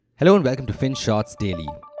Hello and welcome to Fin Shots Daily.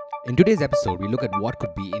 In today's episode, we look at what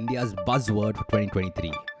could be India's buzzword for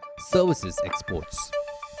 2023: services exports.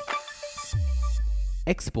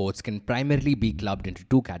 Exports can primarily be clubbed into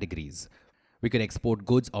two categories. We can export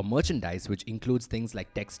goods or merchandise, which includes things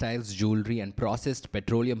like textiles, jewelry, and processed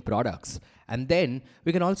petroleum products. And then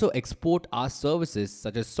we can also export our services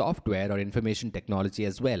such as software or information technology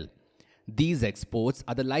as well. These exports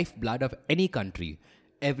are the lifeblood of any country.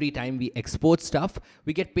 Every time we export stuff,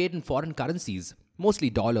 we get paid in foreign currencies,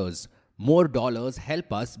 mostly dollars. More dollars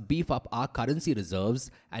help us beef up our currency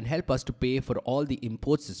reserves and help us to pay for all the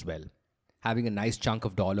imports as well. Having a nice chunk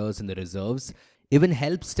of dollars in the reserves even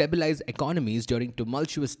helps stabilize economies during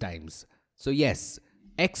tumultuous times. So yes,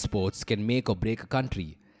 exports can make or break a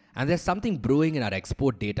country. And there's something brewing in our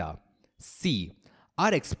export data. See,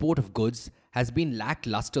 our export of goods has been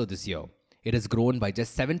lackluster this year. It has grown by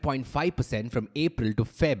just 7.5% from April to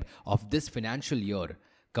Feb of this financial year,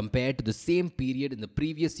 compared to the same period in the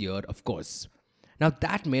previous year, of course. Now,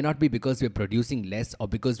 that may not be because we're producing less or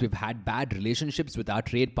because we've had bad relationships with our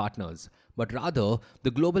trade partners, but rather, the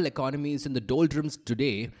global economy is in the doldrums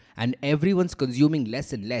today and everyone's consuming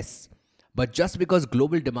less and less. But just because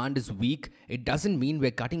global demand is weak, it doesn't mean we're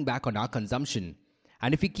cutting back on our consumption.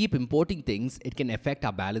 And if we keep importing things, it can affect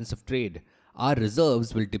our balance of trade. Our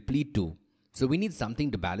reserves will deplete too. So we need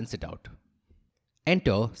something to balance it out.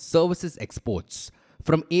 Enter services exports.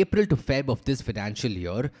 From April to Feb of this financial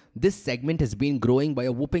year, this segment has been growing by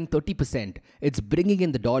a whopping 30%. It's bringing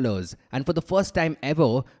in the dollars, and for the first time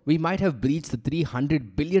ever, we might have breached the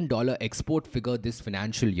 $300 billion export figure this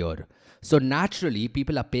financial year. So naturally,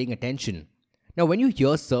 people are paying attention. Now, when you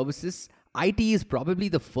hear services, IT is probably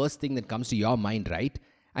the first thing that comes to your mind, right?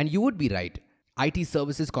 And you would be right. IT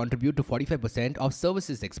services contribute to 45% of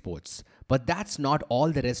services exports. But that's not all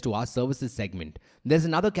there is to our services segment. There's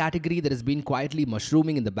another category that has been quietly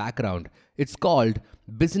mushrooming in the background. It's called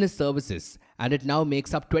business services, and it now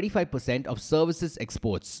makes up 25% of services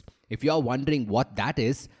exports. If you're wondering what that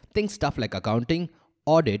is, think stuff like accounting,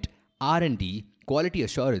 audit, R&D, quality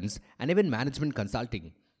assurance, and even management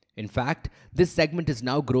consulting. In fact, this segment is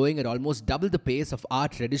now growing at almost double the pace of our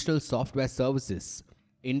traditional software services.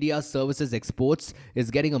 India's services exports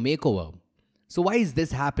is getting a makeover. So why is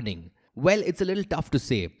this happening? Well, it's a little tough to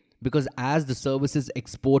say because as the Services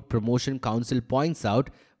Export Promotion Council points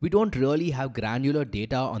out, we don't really have granular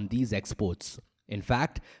data on these exports. In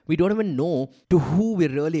fact, we don't even know to who we're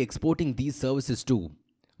really exporting these services to.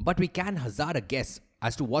 But we can hazard a guess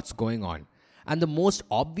as to what's going on. And the most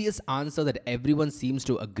obvious answer that everyone seems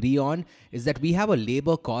to agree on is that we have a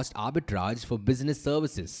labor cost arbitrage for business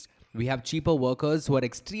services. We have cheaper workers who are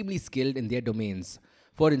extremely skilled in their domains.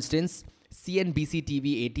 For instance, CNBC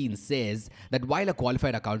TV 18 says that while a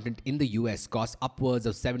qualified accountant in the US costs upwards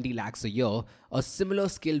of 70 lakhs a year, a similar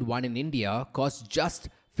skilled one in India costs just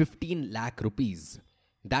 15 lakh rupees.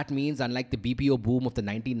 That means unlike the BPO boom of the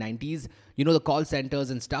 1990s, the call centers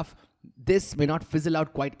and stuff, this may not fizzle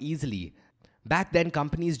out quite easily. Back then,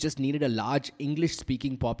 companies just needed a large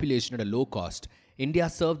English-speaking population at a low cost. India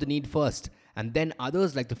served the need first, and then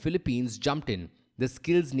others like the Philippines jumped in. The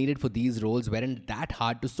skills needed for these roles weren't that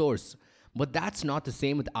hard to source. But that's not the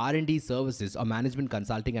same with R&D services or management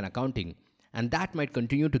consulting and accounting. And that might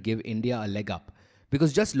continue to give India a leg up.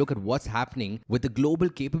 Because just look at what's happening with the Global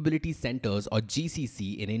Capability Centers or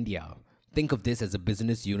GCC in India. Think of this as a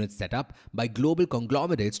business unit set up by global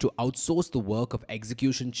conglomerates to outsource the work of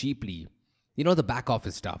execution cheaply. The back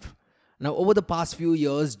office stuff. Now, over the past few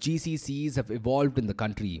years, GCCs have evolved in the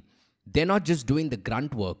country. They're not just doing the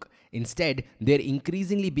grunt work. Instead, they're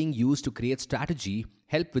increasingly being used to create strategy,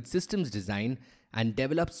 help with systems design, and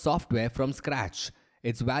develop software from scratch.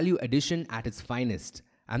 It's value addition at its finest.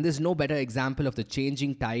 And there's no better example of the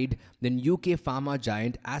changing tide than UK pharma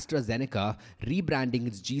giant AstraZeneca rebranding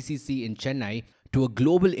its GCC in Chennai to a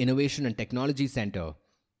global innovation and technology center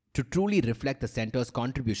to truly reflect the center's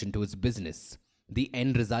contribution to its business. The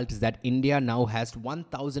end result is that India now has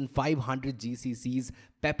 1,500 GCCs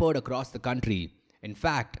peppered across the country. In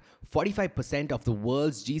fact, 45% of the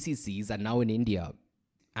world's GCCs are now in India.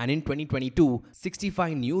 And in 2022,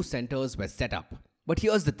 65 new centers were set up. But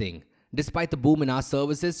here's the thing. Despite the boom in our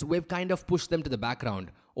services, we've kind of pushed them to the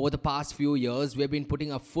background. Over the past few years, we've been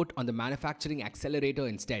putting our foot on the manufacturing accelerator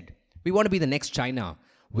instead. We want to be the next China.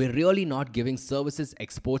 We're really not giving services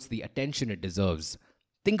exports the attention it deserves.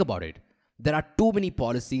 Think about it. There are too many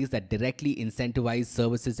policies that directly incentivize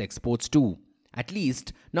services exports too. At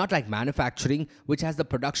least, not like manufacturing, which has the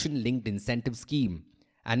production-linked incentive scheme.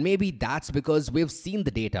 And maybe that's because we've seen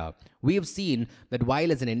the data. We have seen that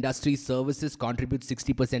while as an industry, services contribute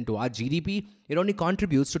 60% to our GDP, it only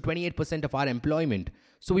contributes to 28% of our employment.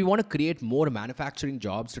 So we want to create more manufacturing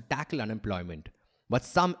jobs to tackle unemployment. But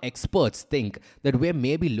some experts think that we're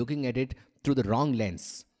maybe looking at it through the wrong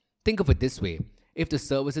lens. Think of it this way. If the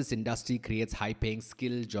services industry creates high-paying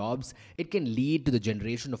skilled jobs, it can lead to the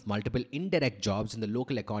generation of multiple indirect jobs in the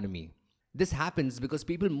local economy. This happens because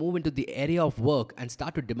people move into the area of work and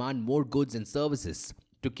start to demand more goods and services.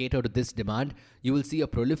 To cater to this demand, you will see a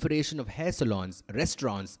proliferation of hair salons,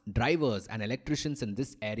 restaurants, drivers, and electricians in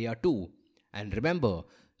this area too. And remember,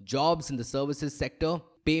 jobs in the services sector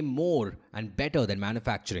pay more and better than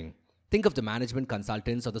manufacturing. Think of the management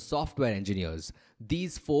consultants or the software engineers.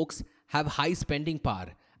 These folks have high spending power,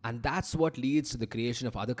 and that's what leads to the creation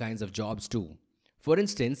of other kinds of jobs too. For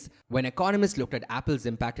instance, when economists looked at Apple's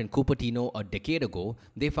impact in Cupertino a decade ago,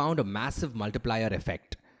 they found a massive multiplier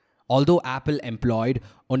effect. Although Apple employed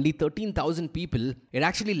only 13,000 people, it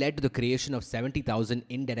actually led to the creation of 70,000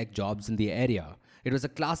 indirect jobs in the area. It was a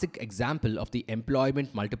classic example of the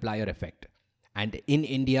employment multiplier effect. And in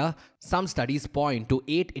India, some studies point to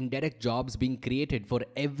 8 indirect jobs being created for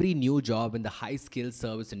every new job in the high-skilled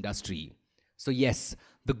service industry. So yes,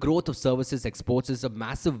 the growth of services exports is a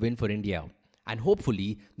massive win for India. And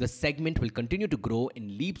hopefully, the segment will continue to grow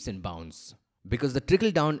in leaps and bounds. Because the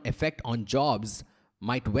trickle-down effect on jobs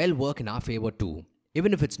might well work in our favor too,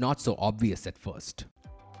 even if it's not so obvious at first.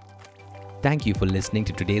 Thank you for listening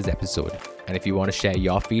to today's episode. And if you want to share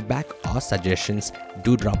your feedback or suggestions,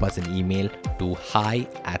 do drop us an email to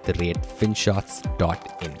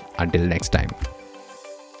hi@finshots.in. Until next time.